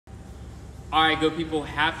All right, good people,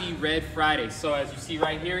 happy Red Friday. So as you see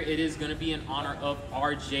right here, it is gonna be in honor of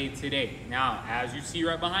RJ today. Now, as you see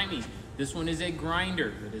right behind me, this one is a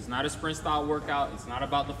grinder. It is not a sprint style workout. It's not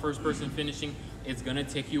about the first person finishing. It's gonna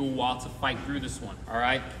take you a while to fight through this one, all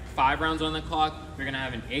right? 5 rounds on the clock. You're gonna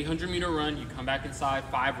have an 800-meter run. You come back inside,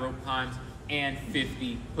 5 rope climbs, and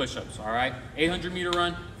 50 push-ups, all right? 800-meter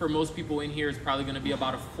run, for most people in here, is probably gonna be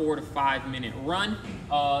about a 4 to 5 minute run.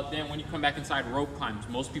 Then when you come back inside, rope climbs.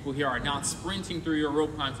 Most people here are not sprinting through your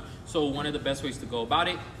rope climbs, so one of the best ways to go about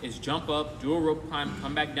it is jump up, do a rope climb,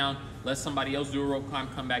 come back down, let somebody else do a rope climb,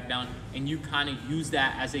 come back down, and you kind of use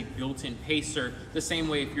that as a built-in pacer. The same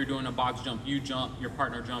way if you're doing a box jump, you jump, your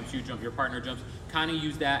partner jumps, you jump, your partner jumps. Kind of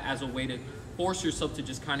use that as a way to force yourself to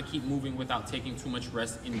just kind of keep moving without taking too much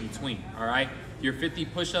rest in between, all right? Your 50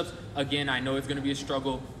 push-ups, again, I know it's gonna be a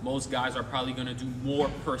struggle. Most guys are probably gonna do more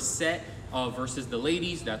per set versus the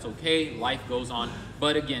ladies. That's okay, life goes on.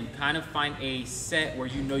 But again, kind of find a set where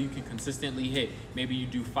you know you can consistently hit. Maybe you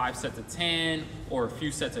do 5 sets of 10 or a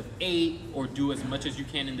few sets of 8, or do as much as you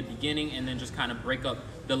can in the beginning and then just kind of break up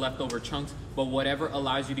the leftover chunks. But whatever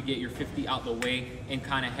allows you to get your 50 out the way and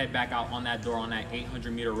kind of head back out on that door on that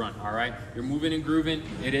 800-meter run, all right? You're moving and grooving.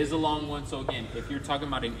 It is a long one, so again, if you're talking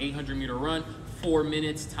about an 800-meter run, 4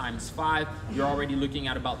 minutes times 5, you're already looking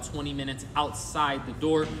at about 20 minutes outside the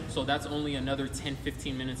door. So that's only another 10,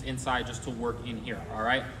 15 minutes inside just to work in here, all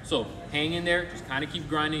right? So hang in there, just kind of keep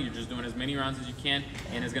grinding. You're just doing as many rounds as you can,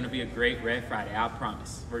 and it's gonna be a great Red Friday, I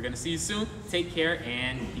promise. We're gonna see you soon. Take care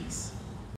and peace.